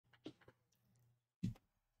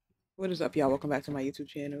What is up, y'all? Welcome back to my YouTube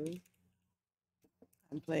channel.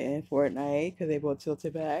 I'm playing Fortnite because they both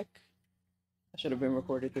tilted back. I should have been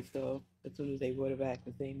recorded this though, as soon as they brought it back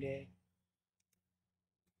the same day.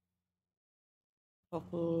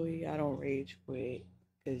 Hopefully I don't rage quit,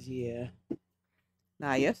 because yeah.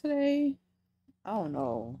 Nah, yesterday, I don't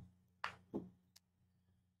know.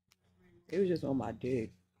 It was just on my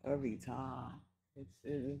dick every time.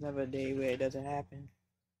 It's never a day where it doesn't happen.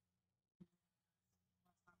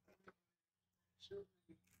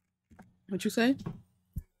 What you say?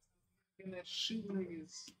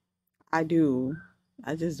 I do.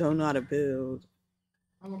 I just don't know how to build.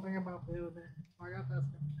 I don't think about building. I got that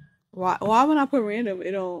thing. Why when I put random,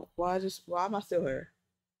 it don't, why am I still her?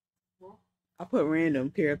 Well, I put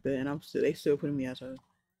random character and they still putting me as her.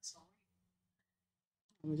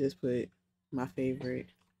 Let me just put my favorite.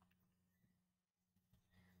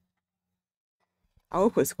 I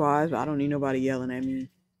would put squads, but I don't need nobody yelling at me.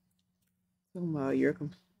 Talking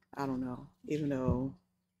about I don't know. Even though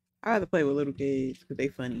I rather play with little kids because they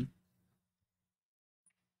funny.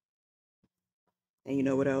 And you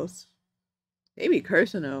know what else? They be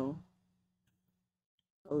cursing though.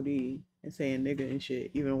 OD and saying nigga and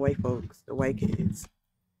shit. Even white folks, the white kids.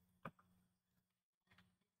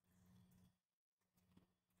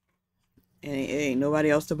 And it ain't nobody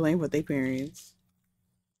else to blame but their parents.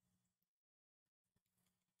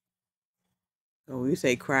 So when you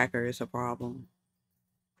say cracker, it's a problem.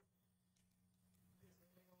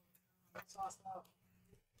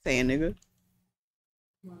 Saying nigga.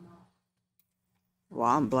 Well,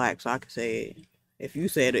 I'm black, so I can say it. If you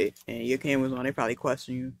said it and your camera's on, they probably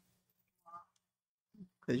question you.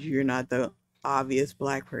 Because you're not the obvious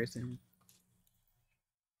black person.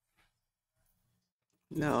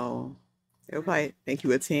 No. They'll probably think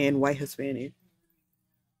you a tan white Hispanic.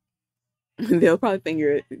 They'll probably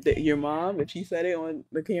think your mom, if she said it on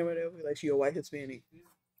the camera, they'll be like, she a white Hispanic.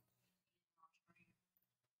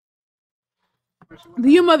 Do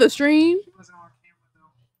your mother stream?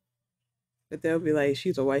 But they'll be like,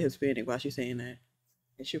 she's a white Hispanic while she's saying that.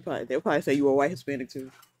 And they'll probably say you a white Hispanic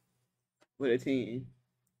too. With a 10.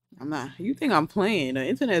 I'm not. You think I'm playing? The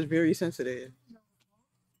internet is very sensitive.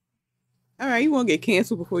 All right, you won't get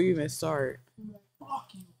canceled before you even start. Fuck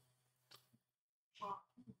you.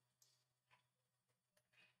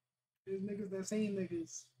 There's niggas that saying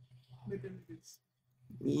niggas. Niggas.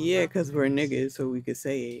 Yeah, because we're niggas, so we could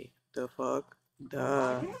say it. The fuck?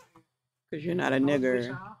 Duh. Because you're not a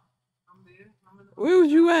nigger. Where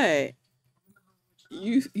was you at?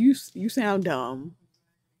 You sound dumb.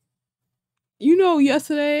 You know,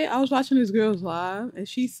 yesterday I was watching this girl's live, and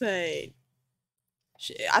she said,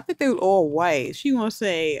 I think they were all white. She gonna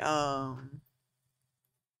say, I'm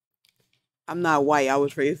not white. I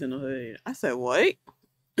was raised in the hood. I said, what?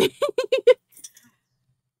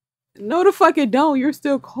 No, the fuck it don't. You're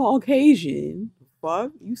still Caucasian.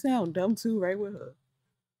 Fuck, you sound dumb too, right with her.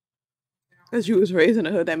 Cause you was raised in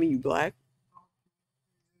the hood. That mean you black?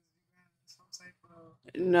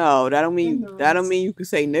 No, that don't mean you could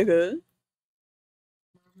say nigga.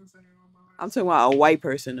 I'm talking about a white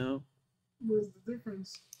person though. What's the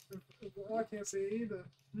difference? I can't say either.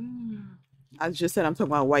 I just said I'm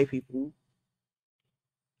talking about white people.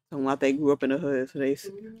 Talking about they grew up in the hood, so they.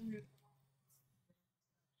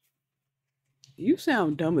 You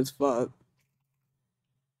sound dumb as fuck.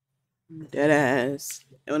 Dead ass.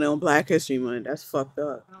 And on Black History Month, that's fucked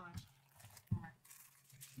up.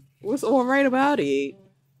 What's all right about it?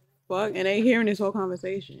 Fuck, and they hearing this whole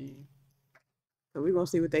conversation. So we gonna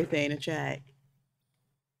see what they say in the chat.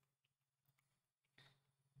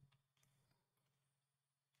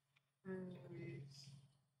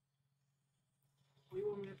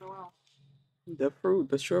 The fruit,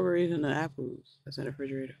 the strawberries and the apples that's in the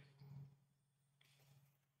refrigerator.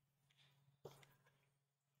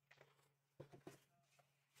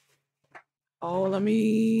 Oh, let me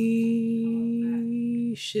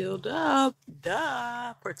shield up.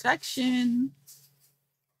 Duh. Protection.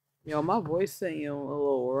 Yo, my voice saying a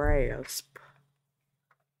little rasp.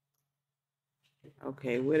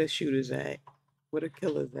 Okay, where the shooters at? Where the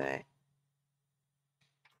killers at?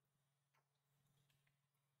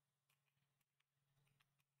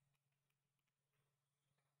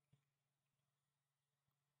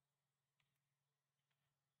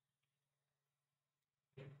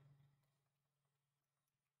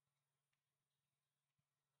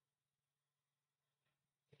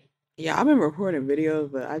 Yeah, I've been recording videos,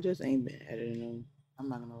 but I just ain't been editing them. I'm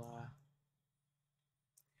not gonna lie.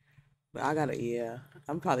 But I gotta, yeah.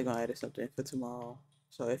 I'm probably gonna edit something for tomorrow.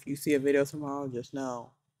 So if you see a video tomorrow, just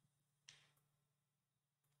know.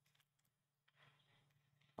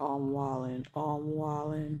 Oh, I'm wildin'. Oh, I'm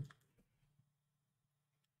wildin'.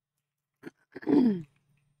 All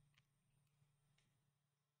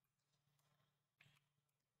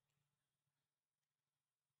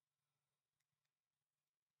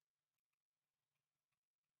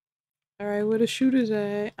right, where the shooters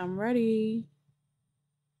at? I'm ready.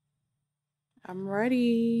 I'm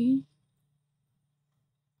ready.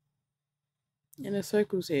 And the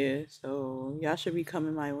circle's here, so y'all should be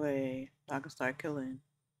coming my way so I can start killing.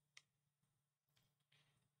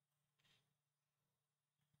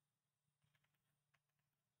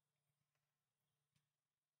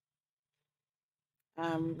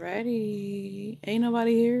 I'm ready. Ain't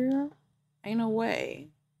nobody here? Ain't no way.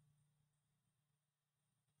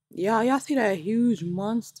 Y'all see that huge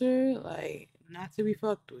monster? Like, not to be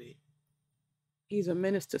fucked with. He's a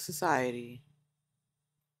menace to society.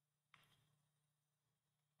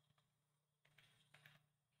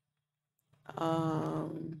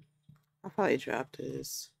 I'll probably drop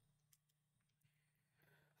this.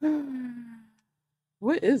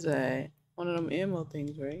 What is that? One of them ammo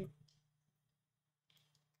things, right?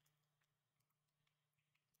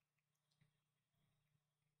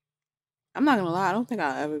 I'm not gonna lie, I don't think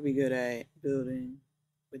I'll ever be good at building.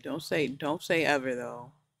 But don't say ever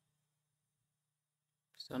though.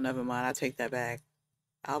 So never mind, I take that back.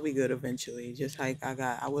 I'll be good eventually. Just like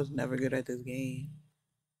I was never good at this game.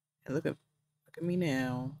 And look at me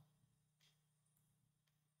now.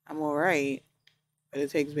 I'm alright, but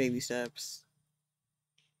it takes baby steps.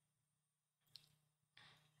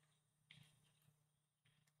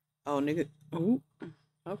 Oh nigga, ooh,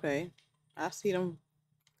 okay. I see them.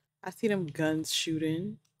 I see them guns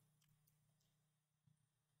shooting.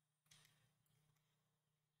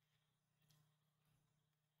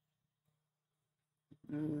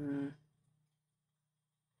 Mm,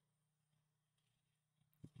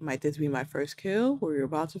 might this be my first kill? We're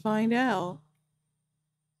about to find out.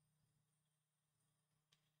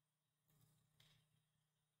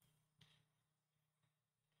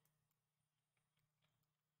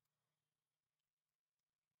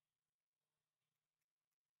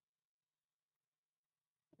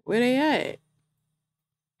 Where they at?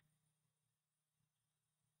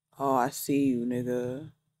 Oh, I see you,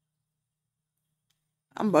 nigga.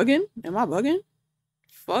 I'm bugging? Am I bugging?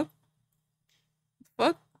 Fuck.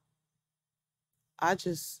 Fuck. I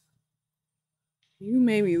just. You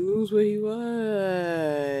made me lose where he was.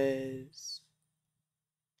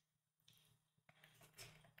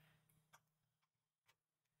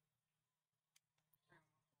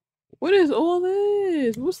 What is all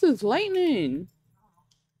this? What's this lightning?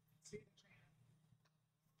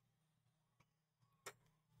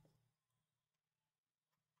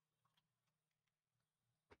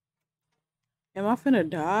 Am I finna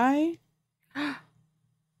die?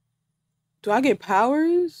 Do I get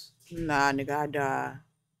powers? Nah, nigga, I die.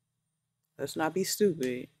 Let's not be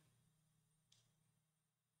stupid.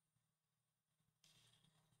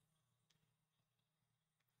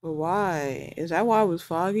 But why? Is that why it was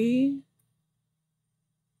foggy?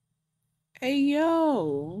 Hey,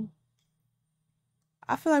 yo.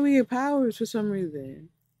 I feel like we get powers for some reason.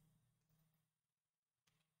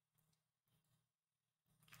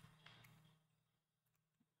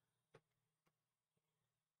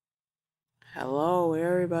 Hello,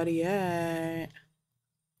 where everybody at?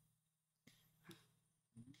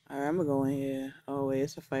 Alright, I'm gonna go in here. Oh, wait,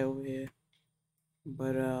 it's a fight over here.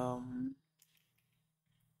 But,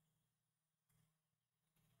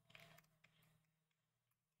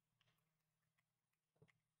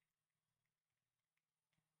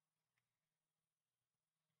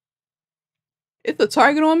 it's a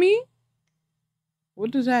target on me?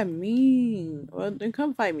 What does that mean? Well, then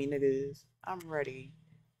come fight me, niggas. I'm ready.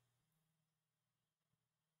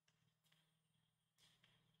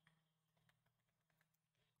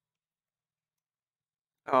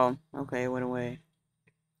 Oh, okay, it went away.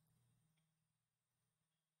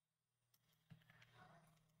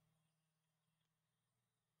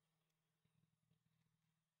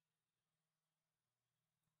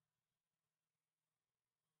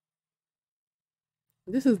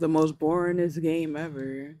 This is the most boringest game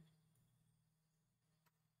ever.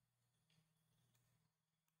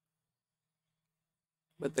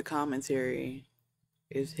 But the commentary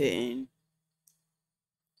is hitting.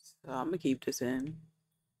 So I'm gonna keep this in.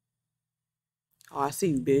 Oh, I see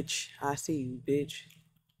you, bitch. I see you, bitch.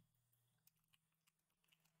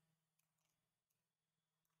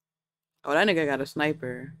 Oh, that nigga got a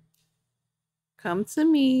sniper. Come to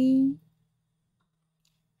me.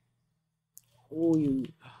 Oh, you.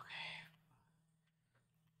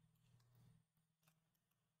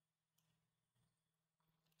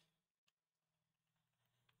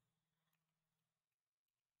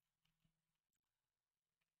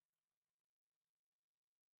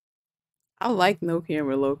 I like no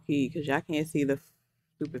camera low key because y'all can't see the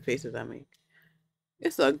stupid faces I make.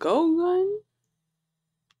 It's a gold gun?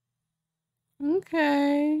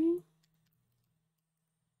 Okay.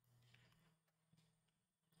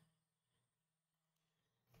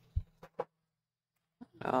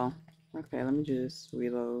 Oh, okay. Let me just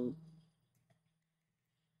reload.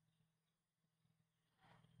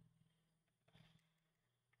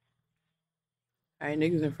 Alright,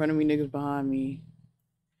 niggas in front of me, niggas behind me.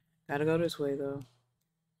 Gotta go this way though.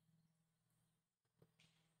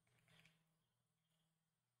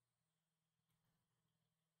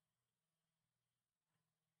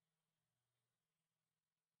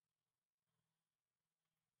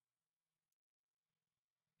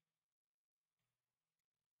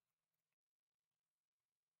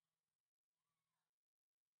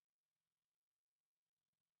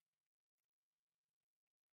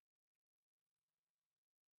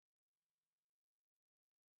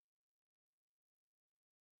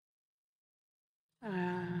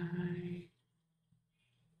 I...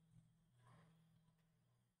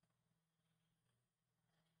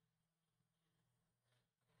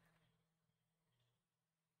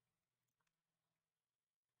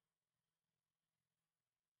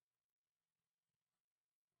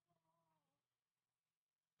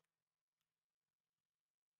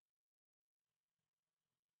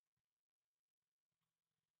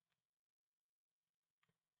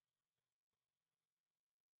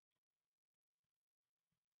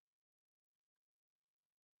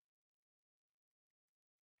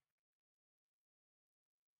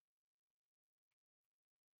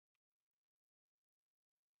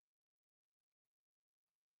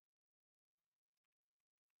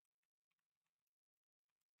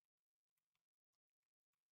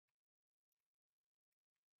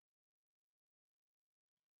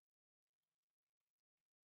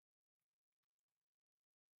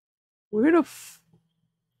 Where the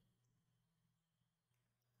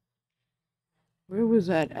where was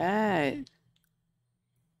that at?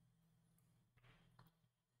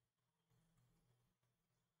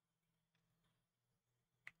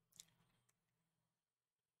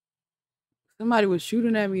 Somebody was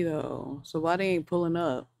shooting at me though. So why they ain't pulling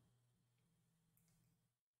up?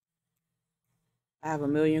 I have a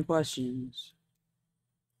million questions.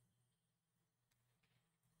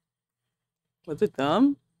 Was it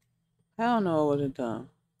them? Hell no, it wasn't them.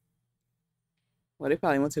 Well, they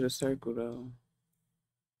probably went to the circle though.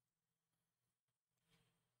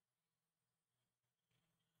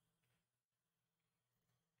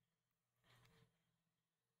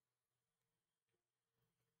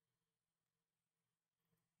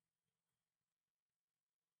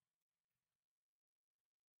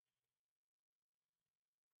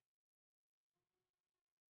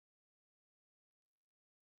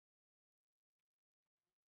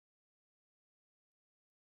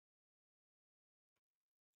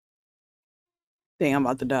 Dang, I'm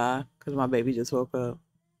about to die because my baby just woke up.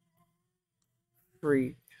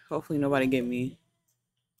 Free. Hopefully nobody get me.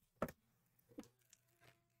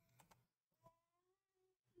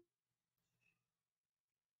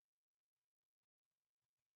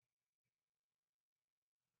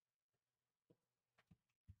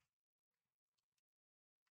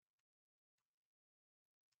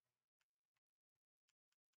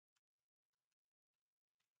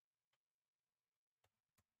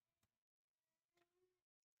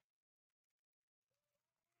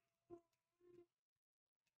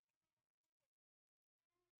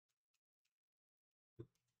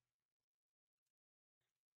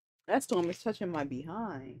 That storm is touching my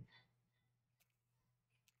behind.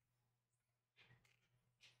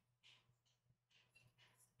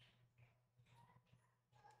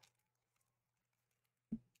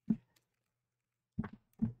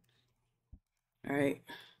 All right.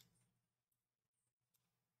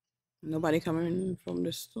 Nobody coming from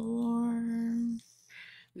the store.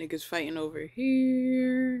 Niggas fighting over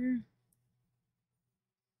here.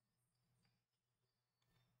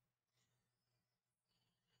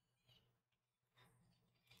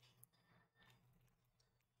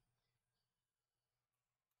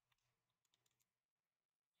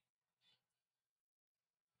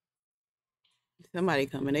 Somebody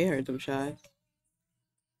coming. They heard them shots.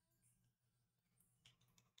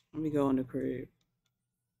 Let me go in the crib.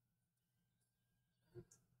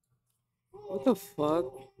 What the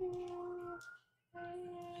fuck?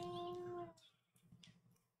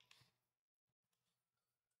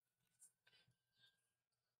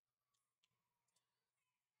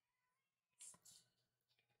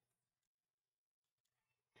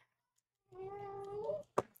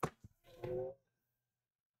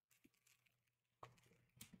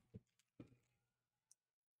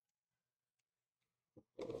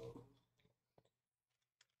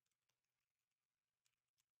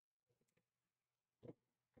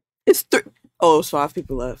 It's three. Oh, it's 5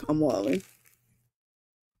 people left. I'm walling.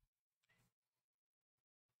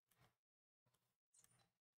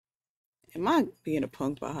 Am I being a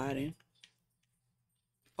punk by hiding?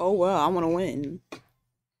 Oh well, I want to win.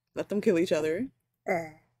 Let them kill each other.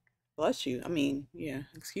 Bless you. I mean, yeah.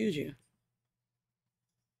 Excuse you.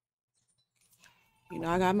 You know,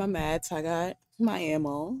 I got my mats. I got my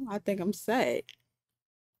ammo. I think I'm set.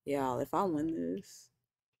 Y'all, if I win this.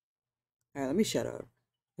 All right, let me shut up.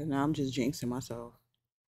 Because now I'm just jinxing myself.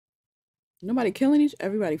 Nobody killing each.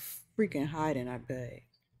 Everybody freaking hiding. I bet.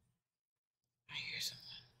 I hear some.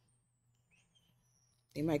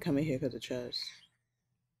 They might come in here because of chest.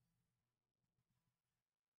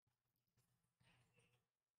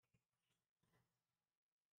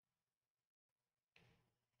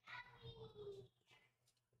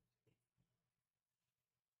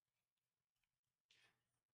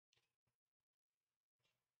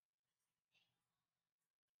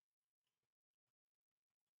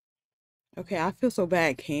 Okay, I feel so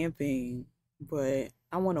bad camping, but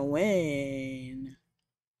I want to win.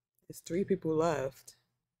 There's 3 people left.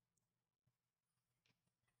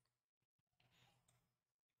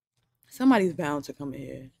 Somebody's bound to come in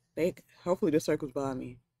here. They hopefully the circle's by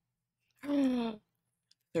me.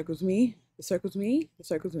 Circle's me. The circle's me. The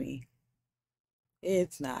circle's me.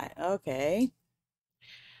 It's not. Okay.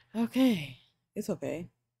 Okay. It's okay.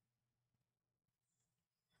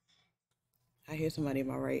 I hear somebody in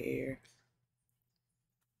my right ear.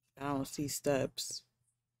 I don't see steps.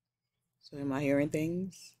 So am I hearing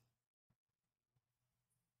things?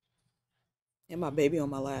 And my baby on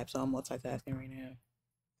my lap, so I'm multitasking right now.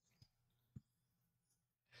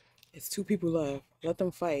 It's 2 people left. Let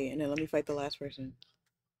them fight, and then let me fight the last person.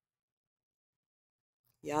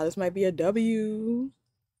 Y'all, this might be a W.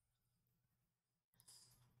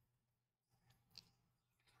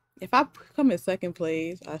 If I come in second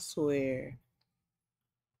place, I swear.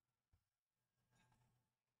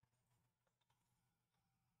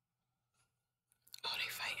 Oh, they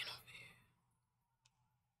fighting over here.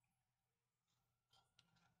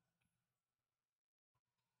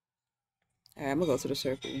 All right, I'm gonna go to the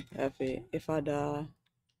circle. F it. If I die,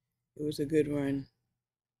 it was a good run.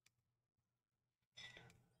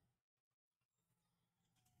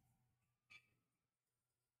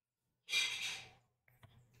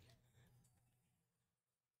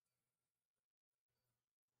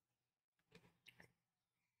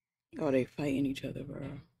 Oh, they fighting each other, bro.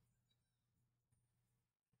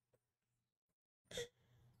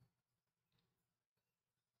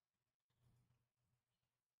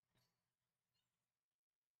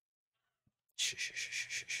 Shh, shh, shh,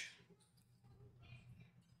 shh, shh.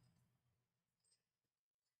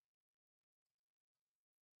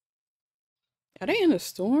 Are they in a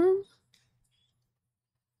storm?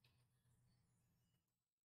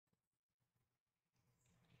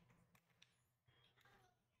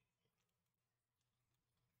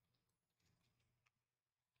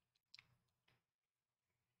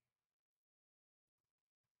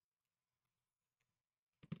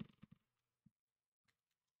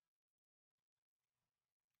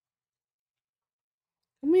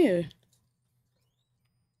 Come here.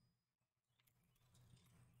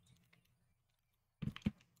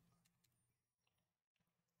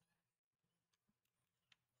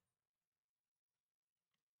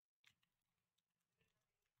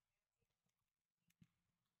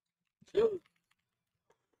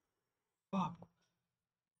 Fuck.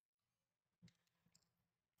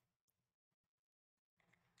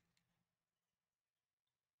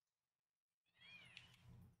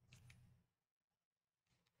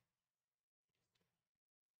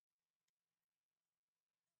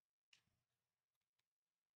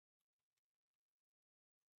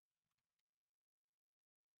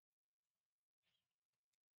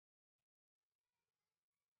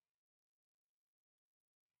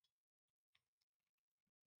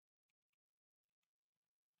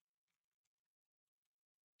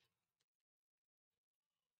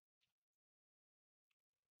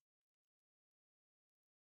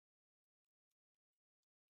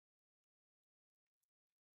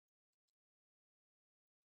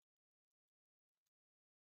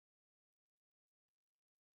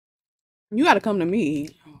 You gotta come to me.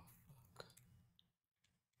 Oh,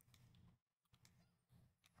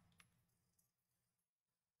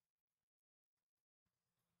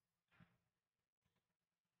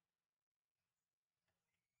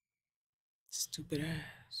 stupid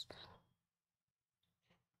ass.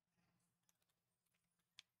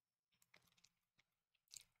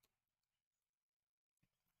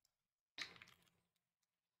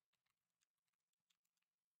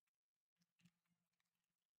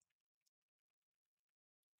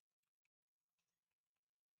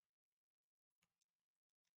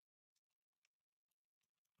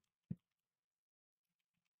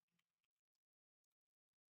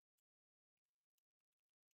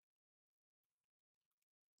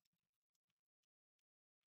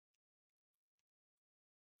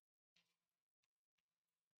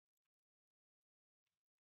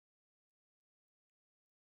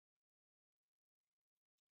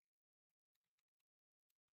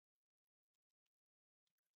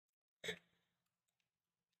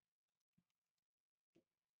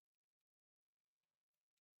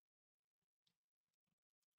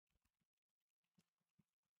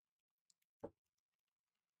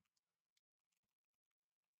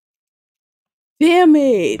 Damn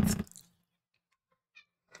it.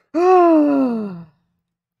 Why?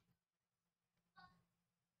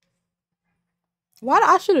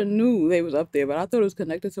 I should have knew they was up there, but I thought it was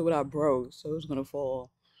connected to what I broke, so it was gonna fall.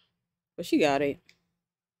 But she got it.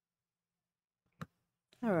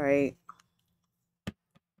 All right.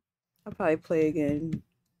 I'll probably play again,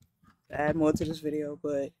 add more to this video,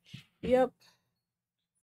 but yep.